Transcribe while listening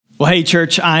Well, hey,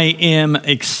 church, I am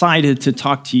excited to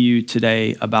talk to you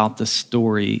today about the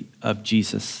story of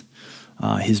Jesus,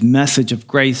 his message of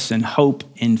grace and hope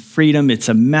and freedom. It's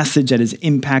a message that has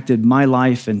impacted my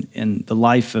life and the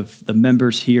life of the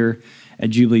members here at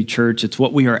Jubilee Church. It's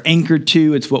what we are anchored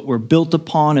to. It's what we're built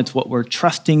upon. It's what we're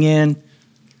trusting in.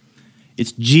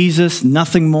 It's Jesus,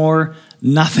 nothing more,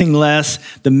 nothing less.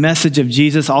 The message of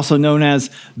Jesus, also known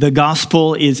as the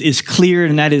gospel, is clear,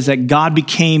 and that is that God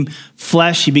became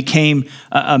flesh. He became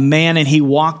a man, and he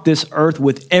walked this earth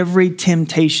with every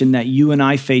temptation that you and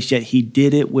I face, yet he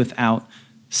did it without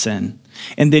sin.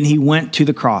 And then he went to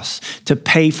the cross to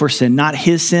pay for sin, not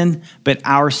his sin, but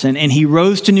our sin. And he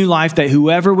rose to new life that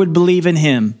whoever would believe in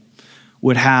him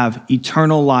would have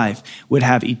eternal life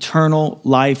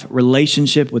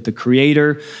relationship with the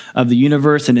creator of the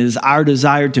universe. And it is our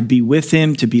desire to be with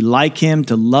him, to be like him,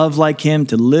 to love like him,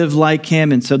 to live like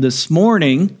him. And so this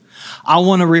morning, I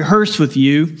want to rehearse with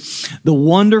you the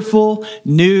wonderful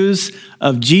news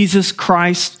of Jesus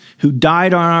Christ, who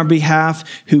died on our behalf,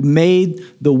 who made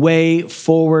the way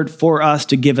forward for us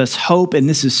to give us hope. And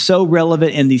this is so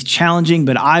relevant in these challenging,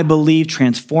 but I believe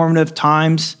transformative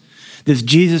times. This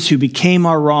Jesus who became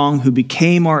our wrong, who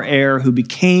became our error, who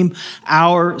became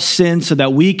our sin so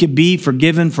that we could be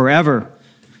forgiven forever.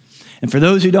 And for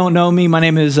those who don't know me, my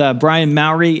name is Brian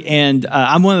Mowry, and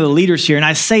I'm one of the leaders here. And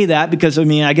I say that because,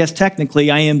 I guess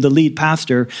technically I am the lead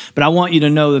pastor, but I want you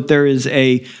to know that there is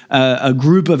a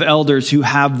group of elders who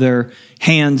have their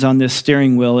hands on this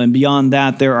steering wheel. And beyond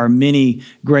that, there are many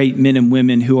great men and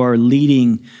women who are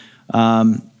leading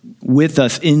with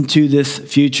us into this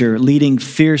future, leading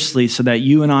fiercely so that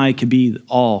you and I could be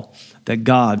all that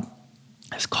God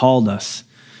has called us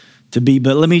to be.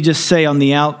 But let me just say on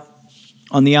the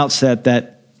outset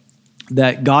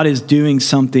that God is doing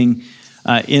something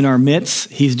in our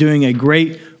midst. He's doing a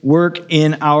great work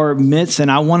in our midst. And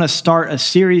I want to start a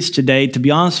series today. To be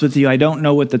honest with you, I don't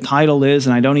know what the title is,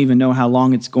 and I don't even know how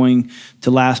long it's going to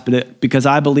last, because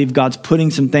I believe God's putting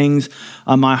some things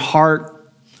on my heart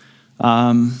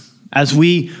as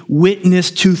we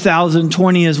witness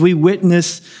 2020, as we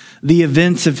witness the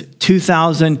events of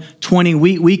 2020,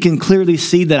 we can clearly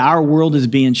see that our world is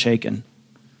being shaken.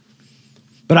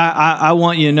 But I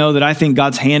want you to know that I think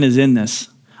God's hand is in this.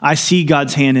 I see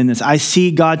God's hand in this. I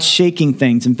see God shaking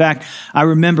things. In fact, I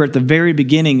remember at the very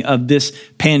beginning of this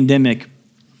pandemic,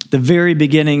 the very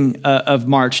beginning of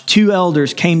March, two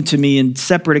elders came to me in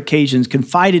separate occasions,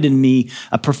 confided in me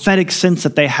a prophetic sense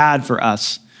that they had for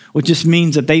us, which just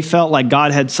means that they felt like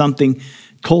God had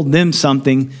told them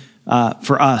something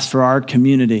for us, for our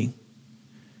community.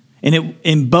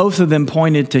 And both of them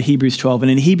pointed to Hebrews 12.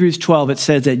 And in Hebrews 12, it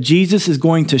says that Jesus is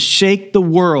going to shake the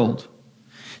world.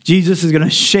 Jesus is going to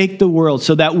shake the world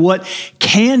so that what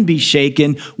can be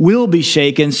shaken will be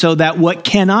shaken, so that what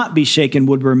cannot be shaken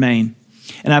would remain.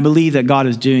 And I believe that God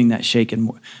is doing that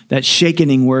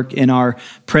shakening work in our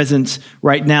presence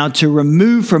right now to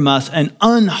remove from us an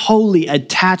unholy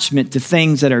attachment to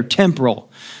things that are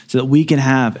temporal so that we can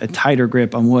have a tighter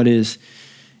grip on what is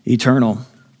eternal.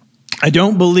 I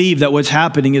don't believe that what's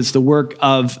happening is the work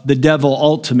of the devil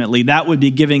ultimately. That would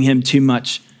be giving him too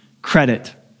much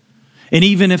credit. And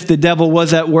even if the devil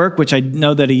was at work, which I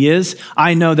know that he is,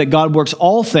 I know that God works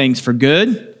all things for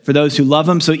good for those who love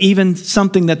him. So even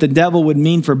something that the devil would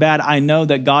mean for bad, I know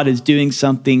that God is doing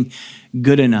something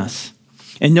good in us.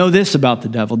 And know this about the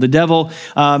devil. The devil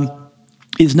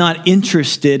is not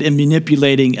interested in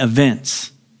manipulating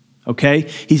events, okay?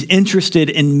 He's interested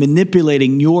in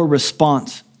manipulating your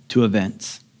response to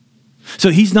events. So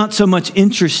he's not so much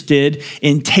interested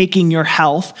in taking your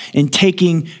health and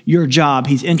taking your job.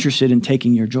 He's interested in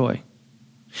taking your joy.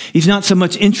 He's not so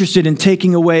much interested in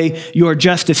taking away your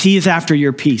justice. He is after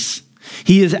your peace.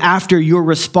 He is after your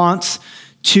response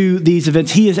to these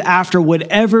events. He is after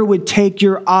whatever would take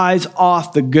your eyes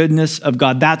off the goodness of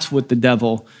God. That's what the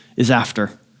devil is after.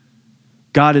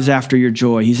 God is after your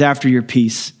joy. He's after your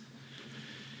peace.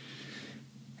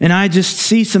 And I just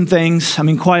see some things,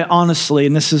 quite honestly,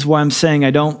 and this is why I'm saying I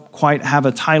don't quite have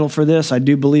a title for this. I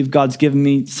do believe God's given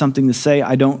me something to say.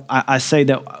 I say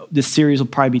that this series will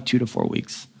probably be 2 to 4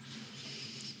 weeks.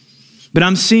 But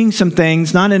I'm seeing some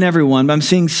things, not in everyone, but I'm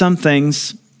seeing some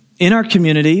things in our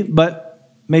community,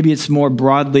 but maybe it's more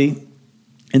broadly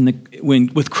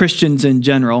with Christians in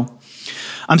general.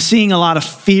 I'm seeing a lot of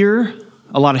fear,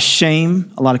 a lot of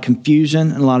shame, a lot of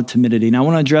confusion, and a lot of timidity. And I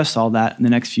want to address all that in the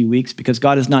next few weeks because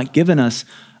God has not given us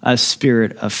a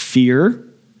spirit of fear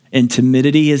and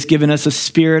timidity. He has given us a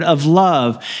spirit of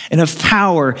love and of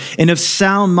power and of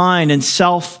sound mind and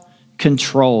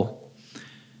self-control.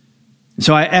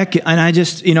 So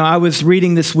I was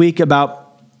reading this week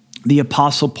about the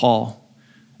Apostle Paul.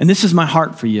 And this is my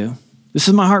heart for you. This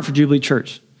is my heart for Jubilee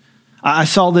Church. I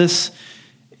saw this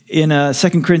in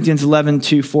 2 Corinthians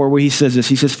 11:2-4, where he says this.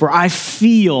 He says, "For I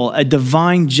feel a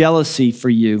divine jealousy for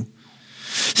you,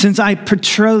 since I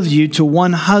betrothed you to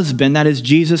one husband, that is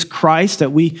Jesus Christ,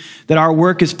 that our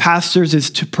work as pastors is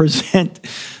to present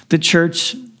the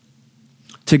church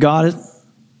to God.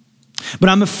 But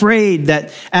I'm afraid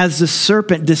that as the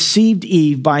serpent deceived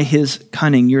Eve by his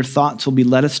cunning, your thoughts will be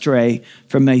led astray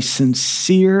from a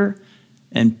sincere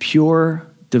and pure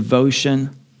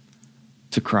devotion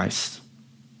to Christ."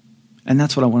 And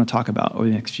that's what I want to talk about over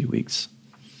the next few weeks.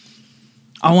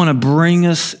 I want to bring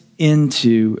us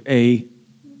into a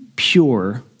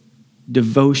pure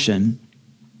devotion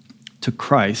to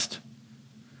Christ.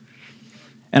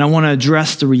 And I want to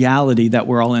address the reality that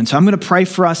we're all in. So I'm going to pray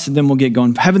for us and then we'll get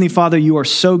going. Heavenly Father, you are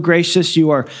so gracious.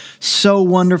 You are so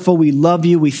wonderful. We love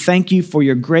you. We thank you for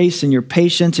your grace and your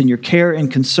patience and your care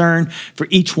and concern for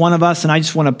each one of us. And I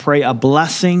just want to pray a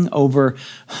blessing over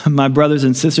my brothers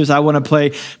and sisters. I want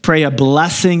to pray a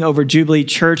blessing over Jubilee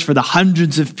Church for the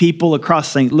hundreds of people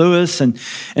across St. Louis and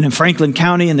in Franklin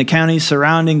County and the counties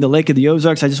surrounding the Lake of the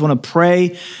Ozarks. I just want to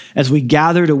pray as we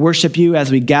gather to worship you,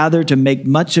 as we gather to make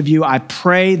much of you. I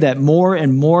pray that more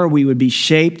and more we would be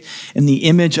shaped in the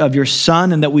image of your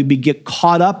Son and that we would get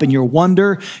caught up in your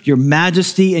wonder, your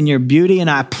majesty, and your beauty. And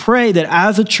I pray that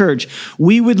as a church,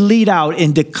 we would lead out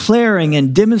in declaring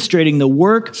and demonstrating the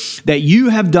work that you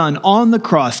have done on the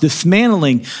cross,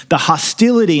 dismantling the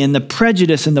hostility and the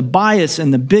prejudice and the bias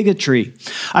and the bigotry.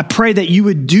 I pray that you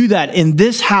would do that in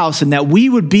this house and that we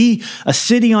would be a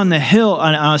city on the hill,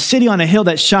 a city on a hill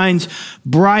that shines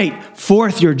bright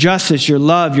forth your justice, your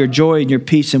love, your joy, and your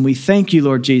peace. And we thank you,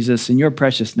 Lord Jesus, in your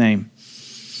precious name.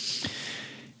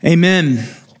 Amen.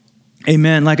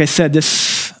 Amen. Like I said,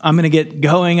 I'm going to get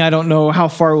going. I don't know how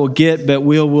far we'll get, but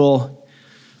we'll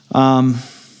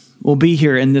be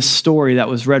here in this story that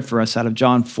was read for us out of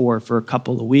John 4 for a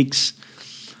couple of weeks,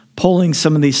 pulling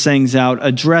some of these things out,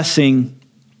 addressing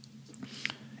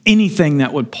anything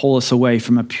that would pull us away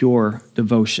from a pure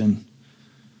devotion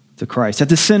to Christ. At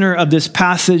the center of this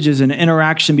passage is an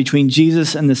interaction between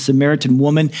Jesus and the Samaritan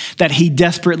woman that he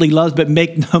desperately loves, but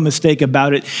make no mistake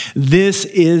about it, this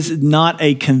is not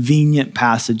a convenient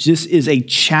passage. This is a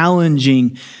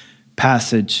challenging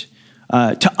passage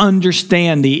to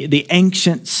understand the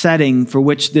ancient setting for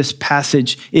which this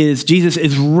passage is. Jesus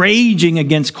is raging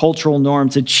against cultural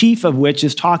norms, the chief of which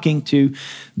is talking to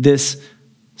this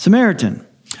Samaritan.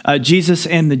 Jesus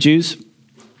and the Jews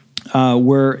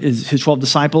were his 12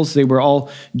 disciples. They were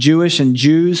all Jewish, and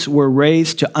Jews were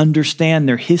raised to understand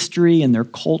their history and their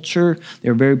culture. They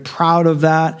were very proud of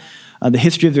that, the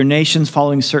history of their nations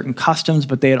following certain customs,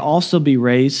 but they had also been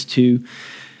raised to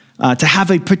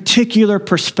have a particular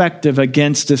perspective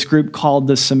against this group called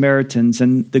the Samaritans.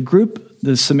 And the group,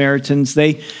 the Samaritans,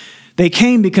 they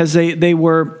came because they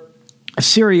were,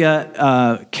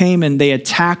 Assyria came and they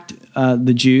attacked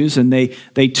the Jews, and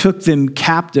they took them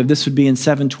captive. This would be in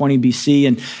 720 BC,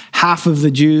 and half of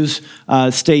the Jews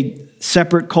stayed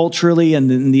separate culturally, and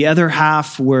then the other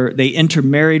half they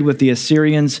intermarried with the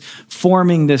Assyrians,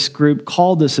 forming this group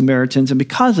called the Samaritans. And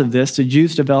because of this, the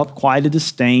Jews developed quite a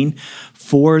disdain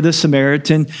for the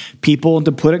Samaritan people, and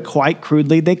to put it quite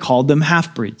crudely, they called them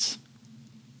half-breeds.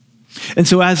 And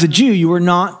so as a Jew, you were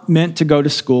not meant to go to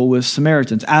school with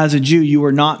Samaritans. As a Jew, you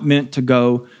were not meant to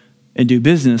go and do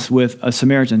business with a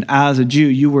Samaritan. As a Jew,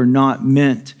 you were not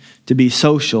meant to be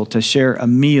social, to share a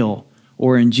meal,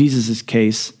 or in Jesus'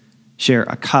 case, share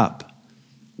a cup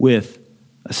with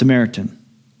a Samaritan.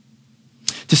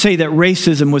 To say that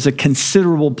racism was a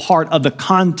considerable part of the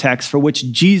context for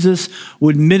which Jesus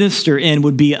would minister in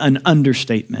would be an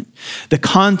understatement. The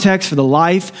context for the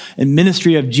life and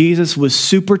ministry of Jesus was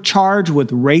supercharged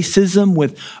with racism,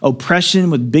 with oppression,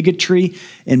 with bigotry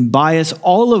and bias,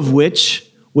 all of which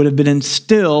would have been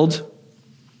instilled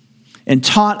and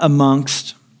taught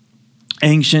amongst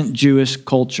ancient Jewish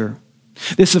culture.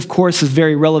 This, of course, is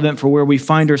very relevant for where we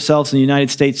find ourselves in the United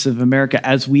States of America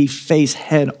as we face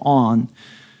head-on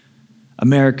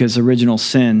America's original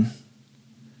sin,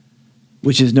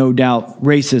 which is no doubt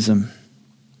racism.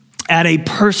 At a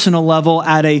personal level,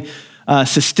 at a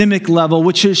systemic level,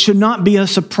 which should not be a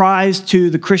surprise to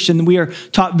the Christian. We are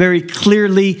taught very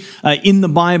clearly in the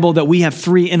Bible that we have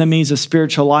three enemies of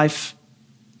spiritual life: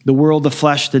 the world, the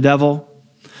flesh, the devil.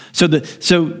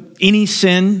 So any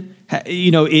sin,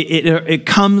 it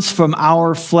comes from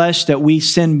our flesh, that we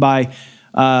sin by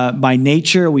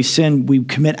nature. We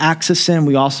commit acts of sin.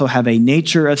 We also have a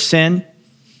nature of sin.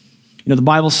 The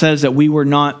Bible says that we were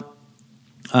not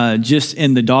just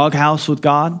in the doghouse with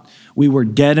God. We were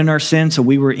dead in our sin, so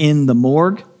we were in the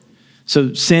morgue.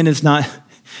 So sin is not,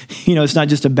 it's not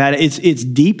just a bad, it's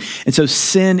deep. And so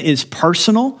sin is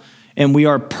personal, and we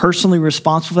are personally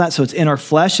responsible for that. So it's in our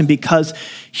flesh. And because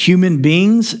human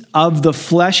beings of the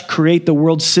flesh create the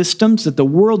world systems, that the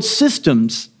world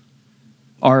systems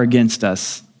are against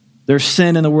us. There's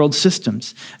sin in the world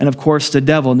systems. And of course, the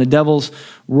devil. And the devil's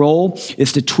role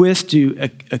is to twist, to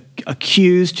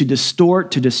accuse, to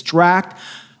distort, to distract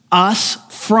us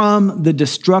from the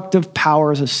destructive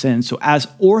powers of sin. So as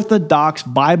Orthodox,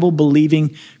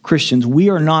 Bible-believing Christians, we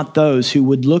are not those who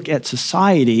would look at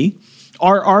society.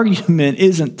 Our argument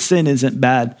isn't sin isn't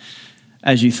bad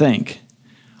as you think.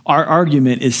 Our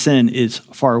argument is sin is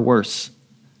far worse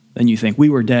than you think. We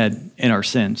were dead in our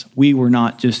sins. We were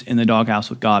not just in the doghouse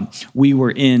with God. We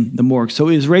were in the morgue. So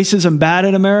is racism bad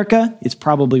in America? It's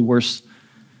probably worse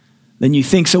than you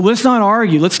think. So let's not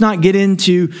argue. Let's not get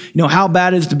into, how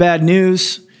bad is the bad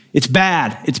news? It's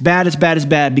bad. It's bad, it's bad, it's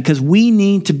bad, because we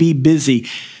need to be busy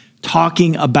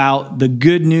talking about the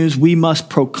good news. We must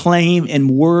proclaim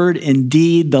in word and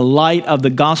deed the light of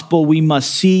the gospel. We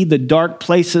must see the dark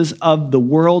places of the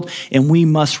world, and we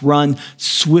must run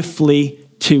swiftly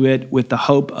to it with the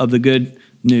hope of the good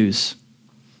news.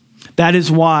 That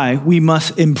is why we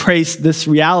must embrace this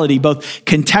reality, both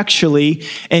contextually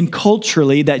and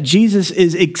culturally, that Jesus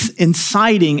is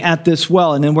inciting at this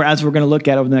well. And then as we're going to look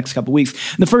at over the next couple of weeks.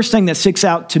 And the first thing that sticks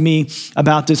out to me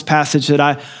about this passage that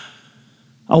I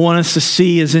want us to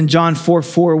see is in John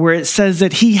 4:4, where it says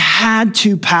that he had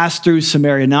to pass through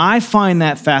Samaria. Now, I find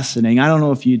that fascinating. I don't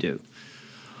know if you do.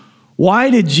 Why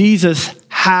did Jesus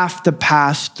have to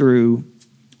pass through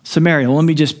Samaria? Well, let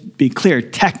me just be clear.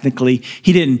 Technically,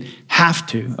 he didn't have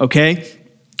to, okay?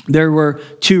 There were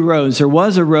two roads. There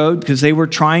was a road because they were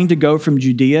trying to go from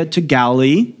Judea to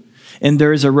Galilee, and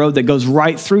there is a road that goes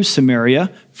right through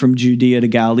Samaria from Judea to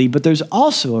Galilee, but there's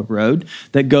also a road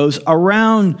that goes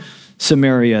around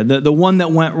Samaria. The one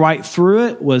that went right through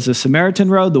it was the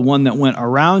Samaritan road. The one that went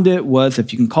around it was,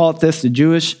 if you can call it this, the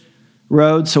Jewish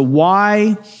road. So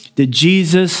why did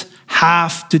Jesus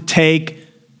have to take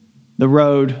the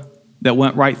road that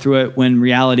went right through it when in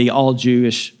reality all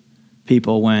Jewish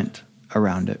people went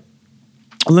around it?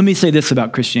 Let me say this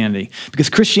about Christianity, because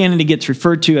Christianity gets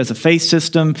referred to as a faith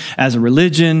system, as a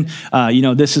religion.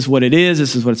 This is what it is.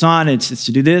 This is what it's on. It's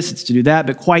to do this. It's to do that.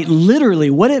 But quite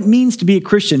literally, what it means to be a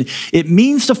Christian, it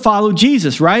means to follow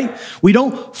Jesus, right? We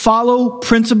don't follow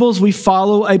principles. We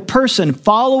follow a person.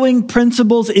 Following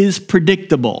principles is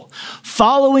predictable.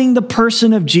 Following the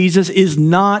person of Jesus is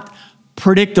not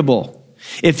predictable.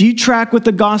 If you track with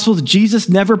the Gospels, Jesus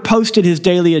never posted his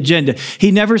daily agenda.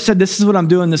 He never said, this is what I'm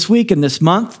doing this week and this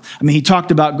month. I mean, he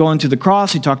talked about going to the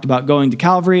cross. He talked about going to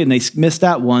Calvary, and they missed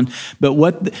that one.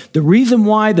 But the reason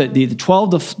why the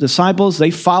 12 disciples,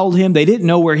 they followed him, they didn't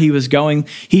know where he was going.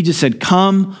 He just said,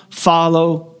 come,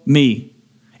 follow me.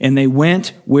 And they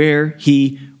went where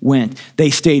he went. They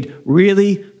stayed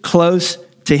really close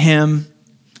to him,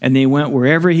 and they went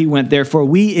wherever he went. Therefore,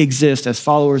 we exist as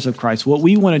followers of Christ. What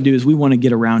we want to do is we want to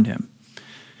get around him,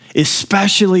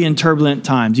 especially in turbulent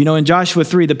times. In Joshua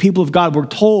 3, the people of God were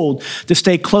told to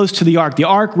stay close to the ark. The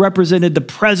ark represented the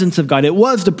presence of God. It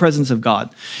was the presence of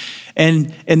God.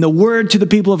 And the word to the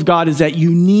people of God is that you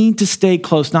need to stay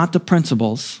close, not to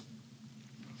principles,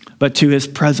 but to his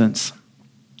presence,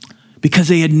 because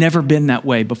they had never been that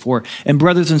way before. And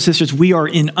brothers and sisters, we are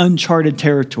in uncharted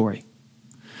territory.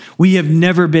 We have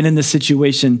never been in this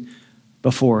situation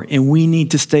before, and we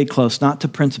need to stay close, not to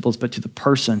principles, but to the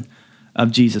person of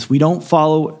Jesus. We don't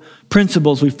follow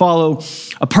principles, we follow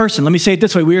a person. Let me say it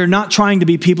this way. We are not trying to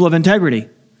be people of integrity.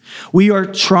 We are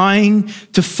trying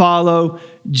to follow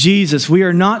Jesus. We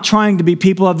are not trying to be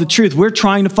people of the truth. We're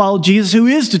trying to follow Jesus, who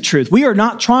is the truth. We are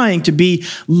not trying to be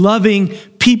loving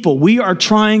people. We are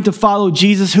trying to follow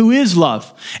Jesus, who is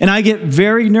love. And I get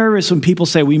very nervous when people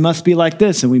say we must be like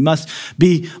this and we must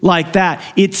be like that.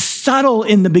 It's subtle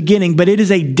in the beginning, but it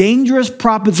is a dangerous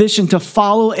proposition to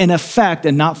follow an effect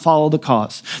and not follow the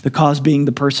cause being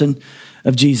the person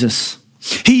of Jesus.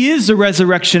 He is the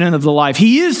resurrection and of the life.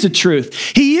 He is the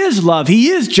truth. He is love. He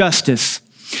is justice.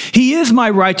 He is my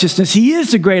righteousness. He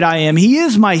is the great I am. He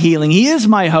is my healing. He is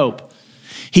my hope.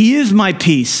 He is my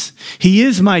peace. He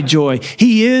is my joy.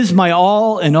 He is my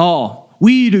all in all.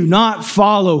 We do not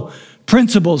follow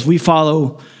principles. We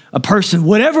follow a person.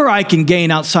 Whatever I can gain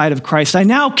outside of Christ, I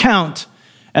now count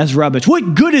as rubbish.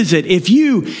 What good is it if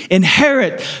you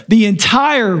inherit the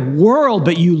entire world,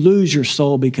 but you lose your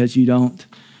soul because you don't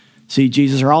see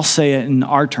Jesus? Or I'll say it in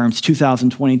our terms,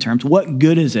 2020 terms. What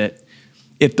good is it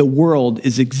if the world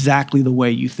is exactly the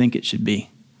way you think it should be,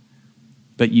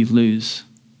 but you lose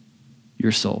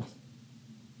your soul?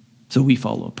 So we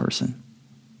follow a person.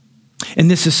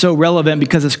 And this is so relevant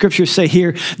because the scriptures say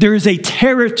here, there is a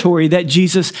territory that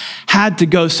Jesus had to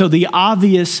go. So the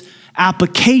obvious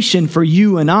application for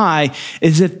you and I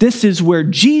is if this is where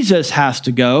Jesus has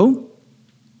to go,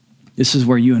 this is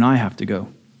where you and I have to go.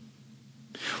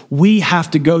 We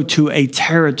have to go to a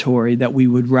territory that we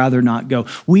would rather not go.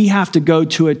 We have to go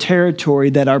to a territory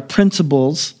that our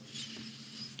principles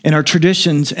and our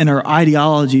traditions and our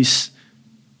ideologies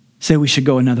say we should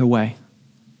go another way.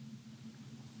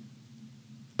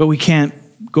 But we can't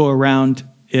go around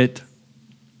it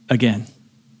again.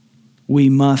 We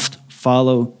must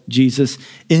follow Jesus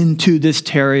into this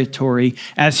territory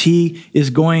as he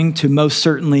is going to most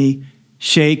certainly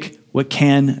shake what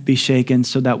can be shaken,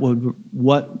 so that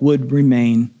what would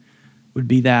remain would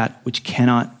be that which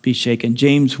cannot be shaken.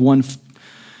 James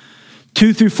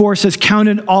 1:2-4 says, "Count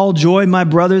it all joy, my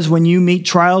brothers, when you meet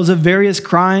trials of various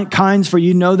kinds, for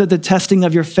you know that the testing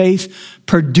of your faith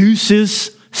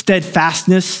produces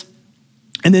steadfastness."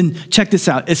 And then check this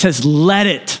out. It says, let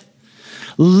it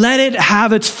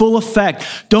have its full effect.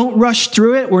 Don't rush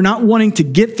through it. We're not wanting to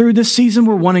get through this season.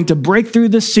 We're wanting to break through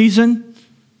this season.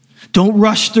 Don't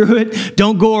rush through it.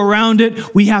 Don't go around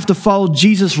it. We have to follow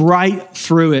Jesus right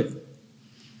through it.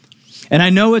 And I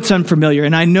know it's unfamiliar,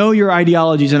 and I know your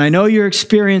ideologies, and I know your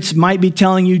experience might be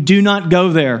telling you, do not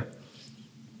go there.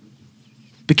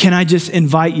 But can I just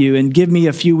invite you, and give me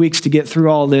a few weeks to get through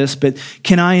all this, but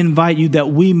can I invite you that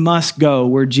we must go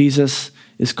where Jesus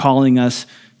is calling us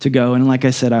to go? And like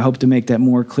I said, I hope to make that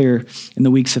more clear in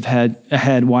the weeks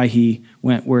ahead why he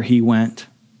went where he went.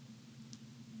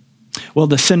 Well,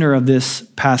 the center of this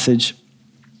passage,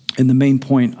 and the main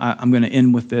point, I'm going to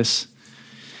end with this,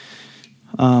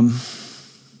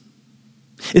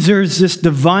 is there's this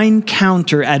divine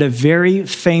counter at a very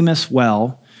famous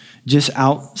well just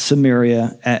out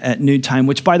Samaria at noontime,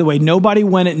 which, by the way, nobody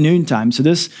went at noontime. So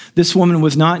this woman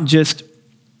was not just,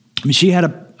 she had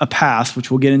a past,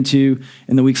 which we'll get into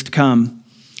in the weeks to come.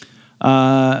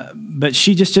 But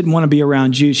she just didn't want to be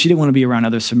around Jews. She didn't want to be around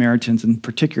other Samaritans, and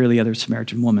particularly other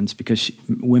Samaritan women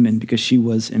because she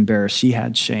was embarrassed. She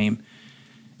had shame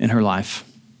in her life.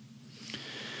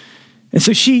 And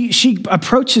so she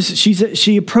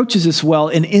approaches this well,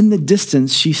 and in the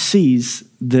distance she sees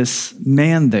this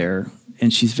man there,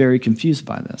 and she's very confused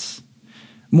by this.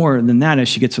 More than that, as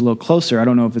she gets a little closer, I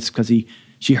don't know if it's because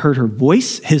she heard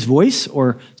his voice,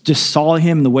 or just saw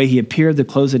him, the way he appeared, the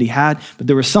clothes that he had, but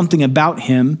there was something about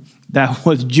him that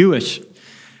was Jewish.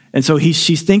 And so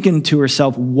she's thinking to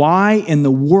herself, why in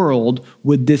the world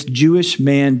would this Jewish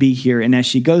man be here? And as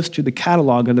she goes through the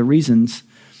catalog of the reasons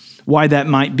why that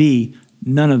might be,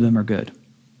 none of them are good.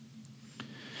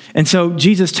 And so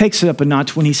Jesus takes it up a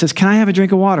notch when he says, can I have a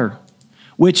drink of water?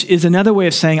 Which is another way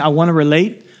of saying, I want to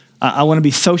relate. I want to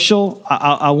be social.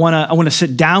 I want to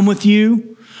sit down with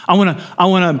you. I want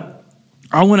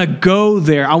to go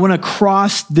there. I want to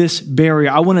cross this barrier.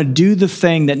 I want to do the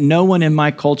thing that no one in my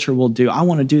culture will do. I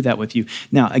want to do that with you.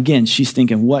 Now, again, she's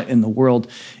thinking, what in the world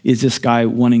is this guy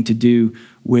wanting to do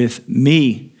with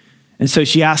me? And so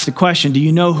she asked the question, do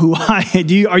you know who I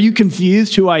am? Are you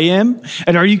confused who I am?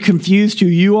 And are you confused who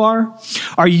you are?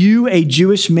 Are you a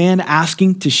Jewish man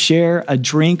asking to share a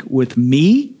drink with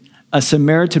me, a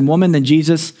Samaritan woman? Then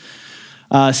Jesus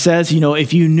says,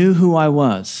 if you knew who I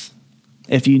was,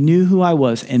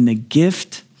 and the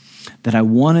gift that I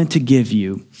wanted to give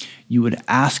you, you would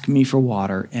ask me for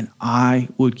water, and I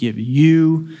would give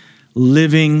you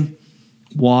living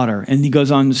water. And he goes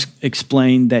on to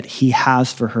explain that he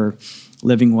has for her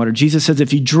living water. Jesus says,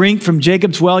 if you drink from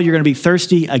Jacob's well, you're going to be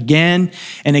thirsty again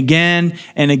and again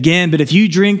and again. But if you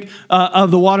drink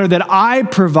of the water that I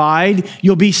provide,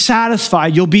 you'll be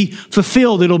satisfied. You'll be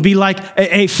fulfilled. It'll be like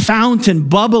a fountain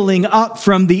bubbling up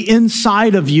from the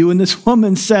inside of you. And this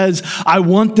woman says, I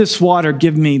want this water.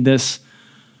 Give me this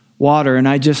water. And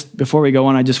before we go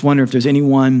on, I just wonder if there's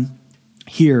anyone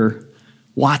here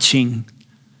watching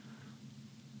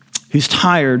who's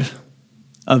tired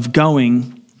of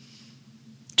going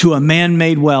to a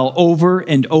man-made well over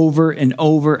and over and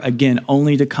over again,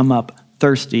 only to come up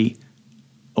thirsty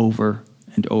over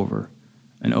and over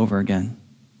and over again.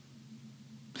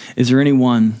 Is there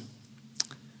anyone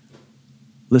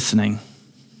listening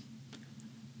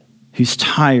who's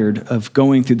tired of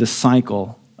going through the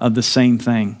cycle of the same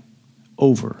thing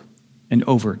over and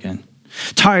over again?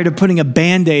 Tired of putting a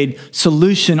Band-Aid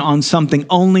solution on something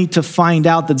only to find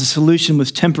out that the solution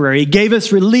was temporary. It gave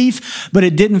us relief, but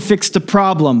it didn't fix the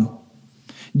problem.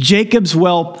 Jacob's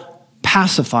well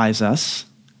pacifies us,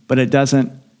 but it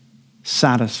doesn't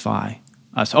satisfy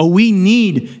us. Oh, we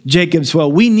need Jacob's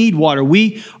well. We need water.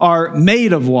 We are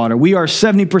made of water. We are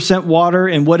 70% water,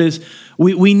 and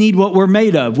we need what we're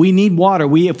made of. We need water.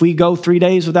 If we go 3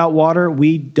 days without water,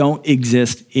 we don't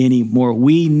exist anymore.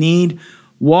 We need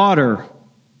water.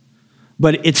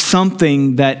 But it's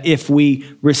something that if we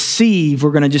receive,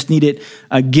 we're going to just need it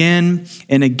again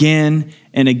and again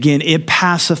and again. It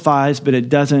pacifies, but it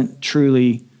doesn't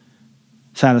truly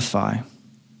satisfy.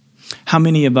 How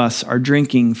many of us are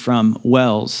drinking from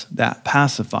wells that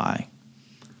pacify,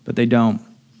 but they don't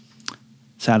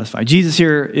satisfy? Jesus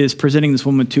here is presenting this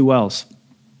woman with two wells.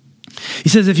 He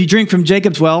says, if you drink from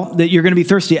Jacob's well, that you're going to be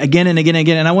thirsty again and again and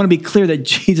again. And I want to be clear that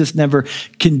Jesus never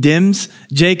condemns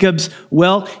Jacob's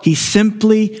well. He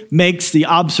simply makes the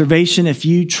observation, if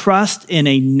you trust in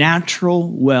a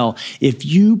natural well, if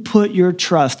you put your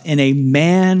trust in a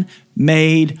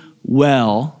man-made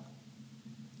well,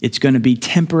 it's going to be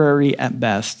temporary at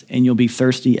best, and you'll be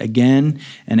thirsty again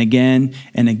and again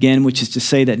and again, which is to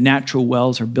say that natural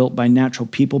wells are built by natural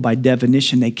people. By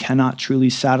definition, they cannot truly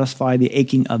satisfy the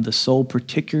aching of the soul,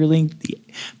 particularly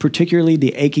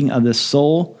the aching of the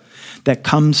soul that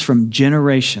comes from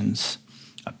generations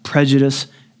of prejudice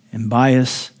and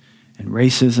bias and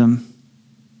racism.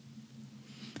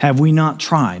 Have we not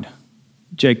tried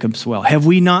Jacob's well? Have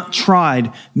we not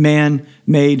tried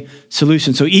man-made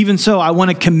solutions? So even so, I want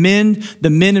to commend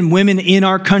the men and women in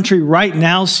our country right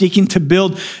now seeking to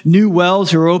build new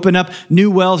wells, who open up new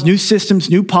wells, new systems,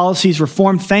 new policies,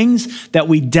 reform things that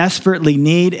we desperately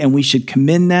need, and we should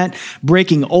commend that.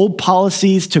 Breaking old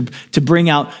policies to bring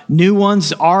out new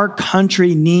ones. Our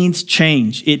country needs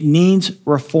change. It needs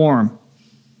reform.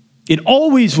 It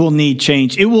always will need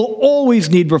change. It will always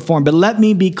need reform. But let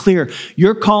me be clear.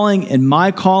 Your calling and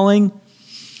my calling,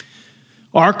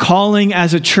 our calling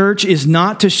as a church, is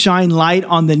not to shine light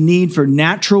on the need for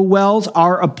natural wells.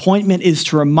 Our appointment is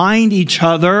to remind each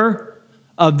other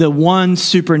of the one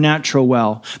supernatural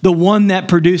well, the one that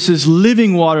produces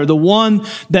living water, the one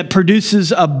that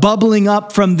produces a bubbling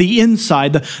up from the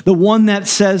inside, the one that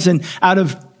says, and out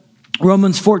of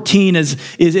Romans 14,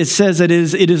 it says that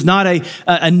it is not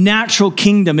a natural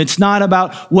kingdom. It's not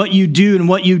about what you do and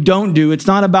what you don't do. It's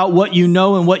not about what you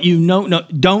know and what you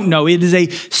don't know. It is a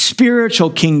spiritual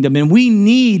kingdom, and we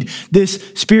need this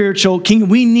spiritual kingdom.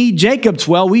 We need Jacob's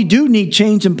well. We do need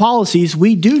change in policies.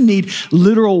 We do need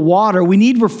literal water. We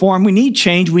need reform. We need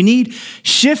change. We need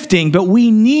shifting, but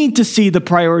we need to see the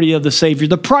priority of the Savior.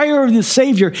 The priority of the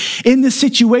Savior in this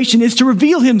situation is to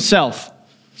reveal himself.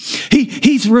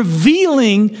 He's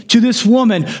revealing to this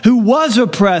woman who was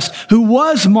oppressed, who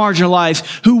was marginalized,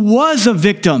 who was a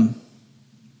victim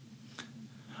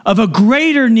of a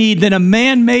greater need than a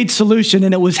man-made solution.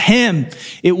 And it was him.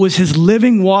 It was his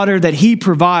living water that he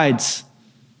provides.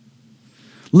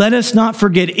 Let us not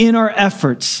forget in our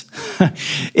efforts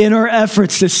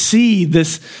to see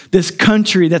this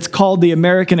country that's called the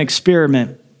American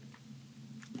experiment,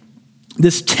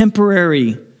 this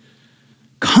temporary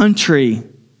country.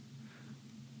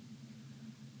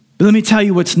 But let me tell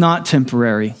you what's not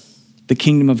temporary, the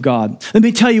kingdom of God. Let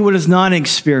me tell you what is not an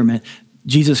experiment,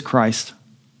 Jesus Christ.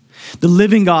 The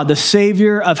living God, the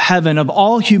Savior of heaven, of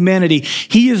all humanity.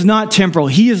 He is not temporal.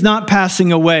 He is not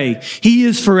passing away. He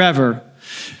is forever.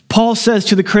 Paul says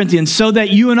to the Corinthians, so that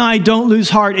you and I don't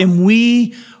lose heart, and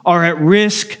we are at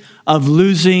risk of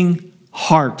losing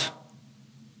heart.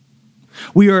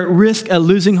 We are at risk of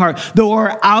losing heart. Though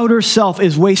our outer self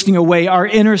is wasting away, our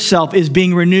inner self is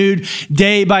being renewed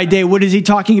day by day. What is he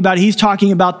talking about? He's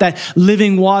talking about that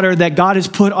living water that God has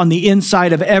put on the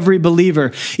inside of every believer.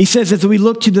 He says, as we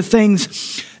look to the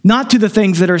things, not to the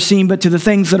things that are seen, but to the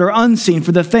things that are unseen.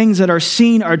 For the things that are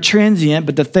seen are transient,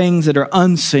 but the things that are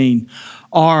unseen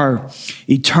are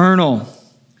eternal.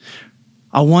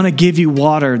 I want to give you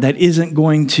water that isn't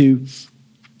going to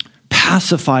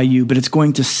pacify you, but it's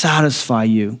going to satisfy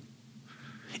you.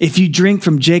 If you drink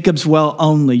from Jacob's well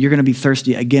only, you're going to be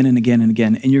thirsty again and again and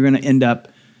again, and you're going to end up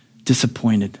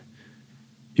disappointed.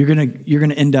 You're going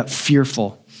to end up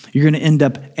fearful. You're going to end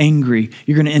up angry.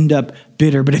 You're going to end up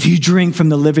bitter. But if you drink from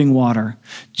the living water,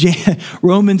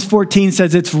 Romans 14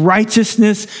 says it's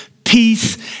righteousness,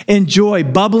 peace, and joy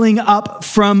bubbling up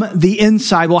from the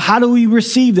inside. Well, how do we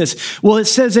receive this? Well, it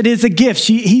says it is a gift.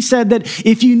 He said that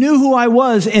if you knew who I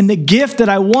was and the gift that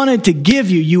I wanted to give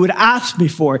you, you would ask me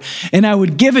for it, and I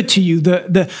would give it to you.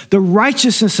 The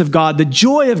righteousness of God, the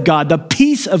joy of God, the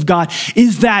peace of God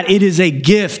is that it is a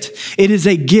gift. It is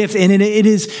a gift, and it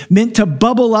is meant to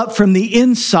bubble up from the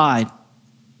inside.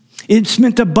 It's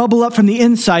meant to bubble up from the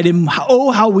inside. And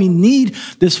oh, how we need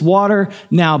this water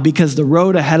now, because the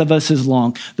road ahead of us is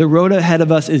long. The road ahead of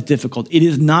us is difficult. It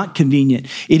is not convenient.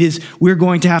 We're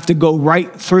going to have to go right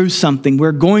through something.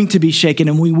 We're going to be shaken,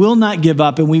 and we will not give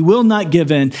up, and we will not give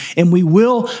in, and we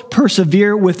will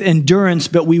persevere with endurance,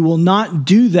 but we will not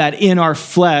do that in our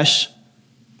flesh.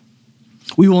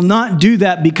 We will not do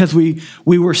that because we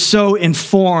were so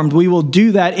informed. We will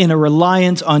do that in a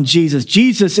reliance on Jesus.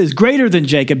 Jesus is greater than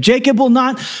Jacob. Jacob will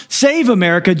not save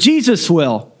America. Jesus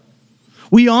will.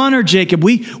 We honor Jacob.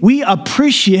 We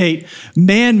appreciate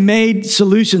man-made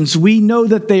solutions. We know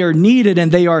that they are needed and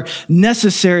they are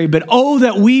necessary, but oh,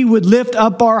 that we would lift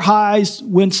up our eyes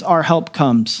whence our help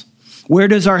comes. Where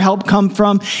does our help come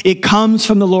from? It comes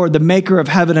from the Lord, the maker of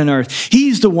heaven and earth.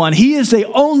 He's the one. He is the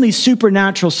only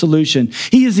supernatural solution.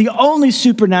 He is the only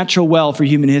supernatural well for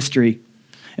human history,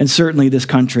 and certainly this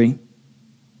country.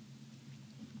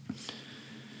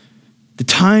 The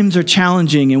times are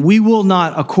challenging, and we will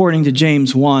not, according to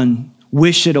James 1,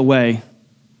 wish it away.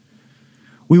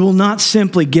 We will not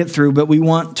simply get through, but we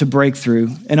want to break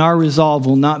through, and our resolve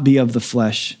will not be of the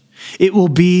flesh. It will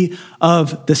be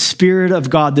of the Spirit of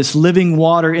God, this living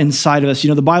water inside of us. You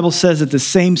know, the Bible says that the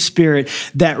same Spirit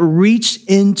that reached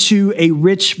into a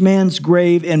rich man's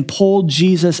grave and pulled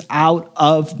Jesus out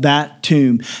of that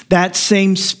tomb, that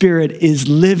same Spirit is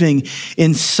living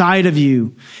inside of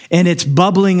you, and it's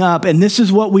bubbling up. And this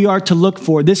is what we are to look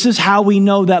for. This is how we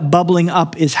know that bubbling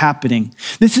up is happening.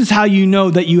 This is how you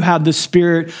know that you have the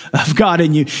Spirit of God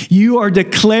in you. You are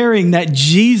declaring that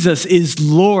Jesus is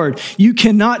Lord. You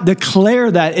cannot declare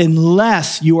that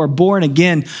unless you are born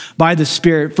again by the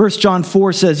Spirit. 1 John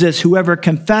 4 says this: whoever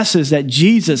confesses that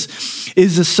Jesus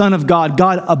is the Son of God,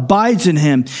 God abides in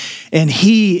him and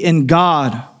he in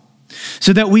God.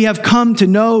 So that we have come to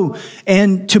know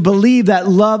and to believe that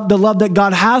love, the love that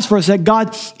God has for us, that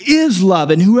God is love,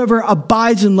 and whoever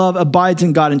abides in love abides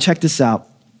in God. And check this out.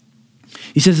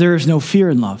 He says there is no fear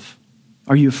in love.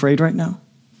 Are you afraid right now?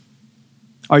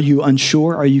 Are you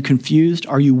unsure? Are you confused?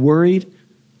 Are you worried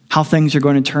how things are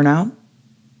going to turn out?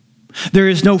 There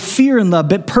is no fear in love,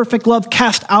 but perfect love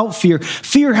casts out fear.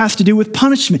 Fear has to do with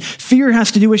punishment. Fear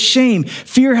has to do with shame.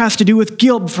 Fear has to do with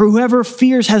guilt. For whoever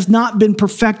fears has not been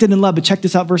perfected in love. But check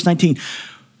this out, verse 19.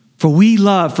 For we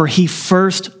love, for he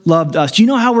first loved us. Do you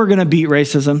know how we're going to beat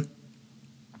racism?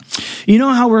 You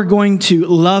know how we're going to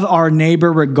love our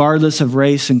neighbor regardless of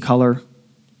race and color?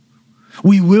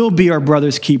 We will be our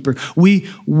brother's keeper. We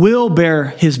will bear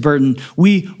his burden.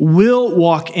 We will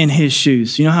walk in his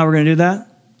shoes. You know how we're going to do that?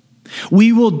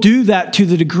 We will do that to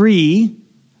the degree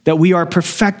that we are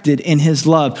perfected in his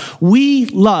love. We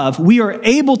are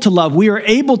able to love. We are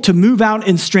able to move out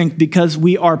in strength because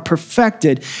we are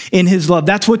perfected in his love.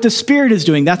 That's what the Spirit is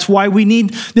doing. That's why we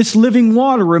need this living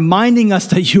water, reminding us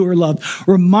that you are loved,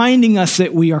 reminding us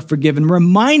that we are forgiven,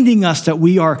 reminding us that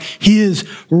we are his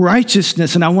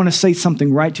righteousness. And I want to say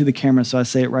something right to the camera, so I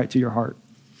say it right to your heart.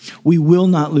 We will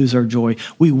not lose our joy.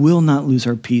 We will not lose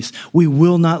our peace. We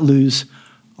will not lose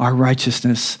our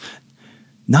righteousness.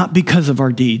 Not because of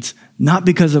our deeds, not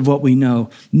because of what we know,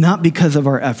 not because of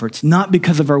our efforts, not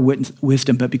because of our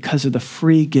wisdom, but because of the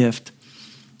free gift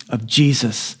of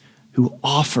Jesus, who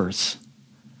offers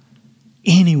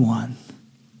anyone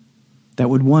that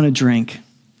would want to drink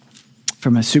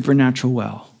from a supernatural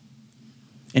well,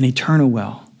 an eternal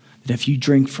well, that if you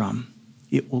drink from,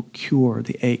 it will cure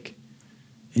the ache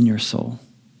in your soul.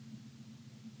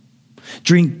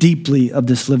 Drink deeply of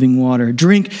this living water.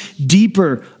 Drink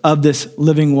deeper of this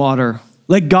living water.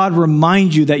 Let God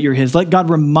remind you that you're his. Let God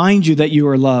remind you that you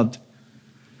are loved.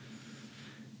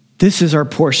 This is our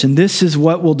portion. This is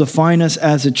what will define us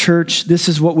as a church. This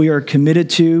is what we are committed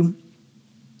to.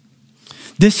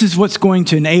 This is what's going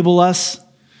to enable us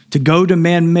to go to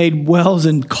man-made wells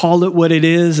and call it what it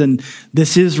is, and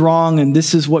this is wrong, and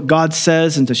this is what God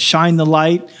says, and to shine the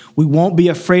light. We won't be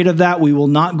afraid of that. We will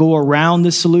not go around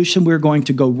this solution. We're going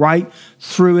to go right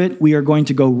through it. We are going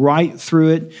to go right through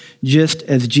it, just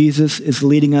as Jesus is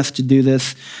leading us to do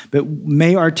this. But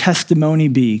may our testimony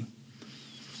be,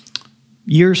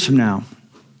 years from now,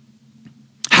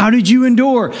 how did you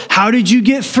endure? How did you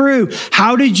get through?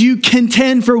 How did you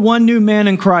contend for one new man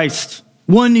in Christ?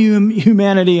 One new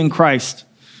humanity in Christ.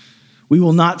 We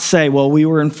will not say, well, we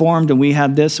were informed and we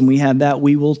had this and we had that.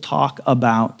 We will talk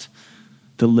about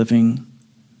the living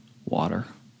water.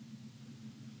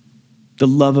 The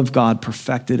love of God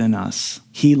perfected in us.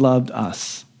 He loved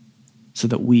us so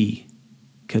that we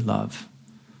could love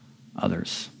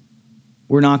others.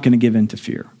 We're not going to give in to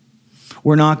fear.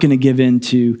 We're not going to give in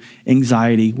to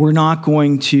anxiety. We're not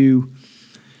going to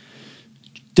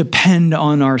depend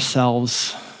on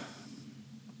ourselves.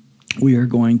 we are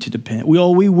going to depend.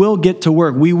 We will get to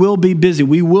work. We will be busy.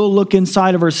 We will look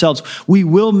inside of ourselves. We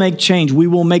will make change. We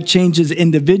will make changes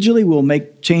individually. We'll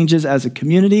make changes as a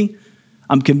community.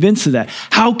 I'm convinced of that.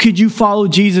 How could you follow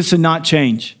Jesus and not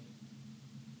change?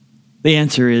 The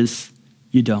answer is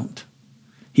you don't.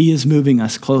 He is moving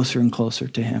us closer and closer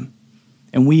to him.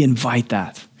 And we invite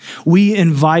that. We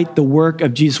invite the work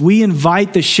of Jesus. We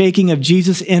invite the shaking of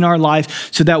Jesus in our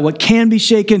life so that what can be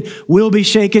shaken will be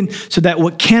shaken, so that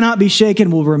what cannot be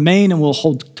shaken will remain, and we'll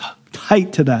hold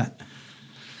tight to that.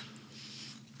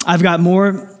 I've got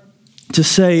more to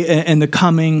say in the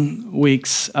coming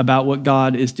weeks about what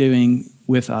God is doing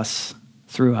with us,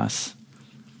 through us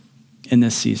in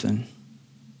this season.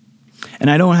 And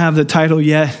I don't have the title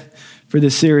yet for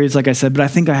this series, like I said, but I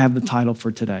think I have the title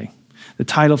for today. The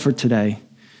title for today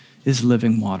is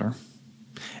Living Water.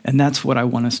 And that's what I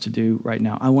want us to do right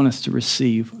now. I want us to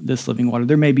receive this living water.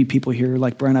 There may be people here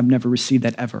like, Brian, I've never received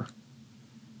that ever.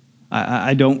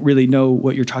 I don't really know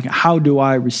what you're talking about. How do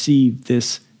I receive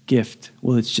this gift?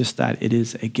 Well, it's just that. It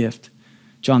is a gift.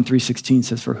 John 3:16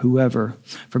 says,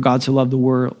 for God so loved the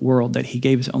world that he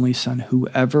gave his only son,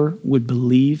 whoever would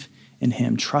believe in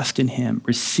him, trust in him,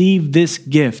 receive this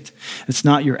gift. It's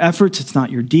not your efforts, it's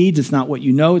not your deeds, it's not what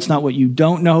you know, it's not what you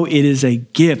don't know. It is a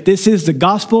gift. This is the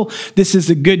gospel, this is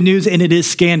the good news, and it is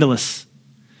scandalous,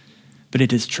 but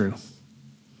it is true.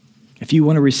 If you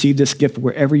want to receive this gift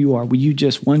wherever you are, will you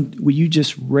just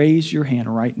raise your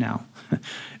hand right now?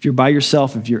 If you're by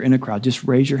yourself, if you're in a crowd, just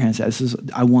raise your hand and say,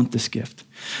 I want this gift.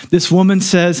 This woman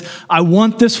says, I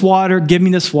want this water, give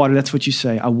me this water. That's what you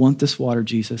say. I want this water,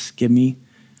 Jesus, give me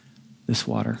this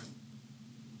water.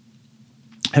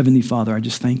 Heavenly Father, I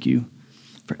just thank you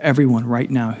for everyone right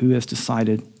now who has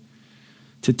decided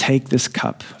to take this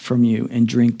cup from you and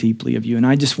drink deeply of you. And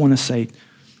I just want to say,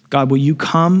 God, will you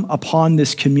come upon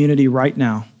this community right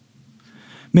now?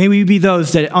 May we be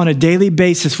those that on a daily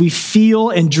basis we feel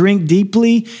and drink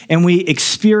deeply and we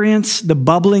experience the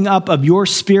bubbling up of your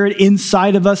spirit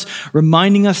inside of us,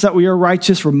 reminding us that we are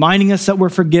righteous, reminding us that we're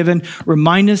forgiven,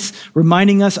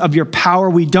 reminding us of your power.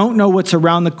 We don't know what's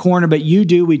around the corner, but you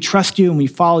do. We trust you and we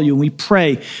follow you and we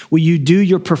pray. Will you do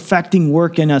your perfecting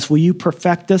work in us? Will you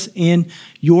perfect us in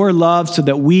your love so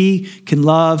that we can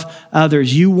love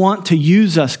others? You want to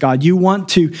use us, God. You want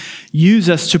to use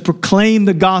us to proclaim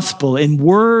the gospel in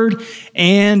word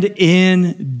and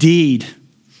in deed,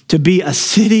 to be a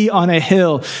city on a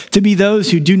hill, to be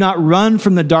those who do not run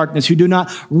from the darkness, who do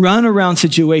not run around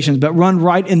situations, but run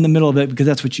right in the middle of it, because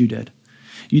that's what you did.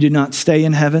 You did not stay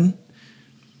in heaven,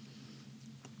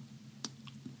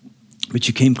 but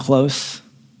you came close.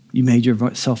 You made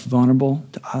yourself vulnerable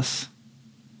to us.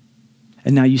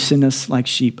 And now you send us like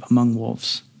sheep among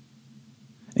wolves.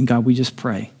 And God, we just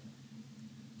pray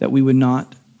that we would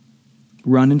not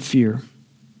run in fear,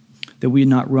 that we would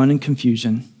not run in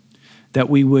confusion, that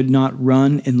we would not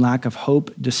run in lack of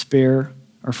hope, despair,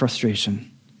 or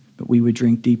frustration, but we would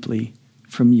drink deeply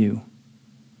from you,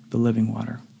 the living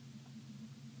water.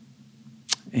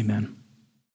 Amen.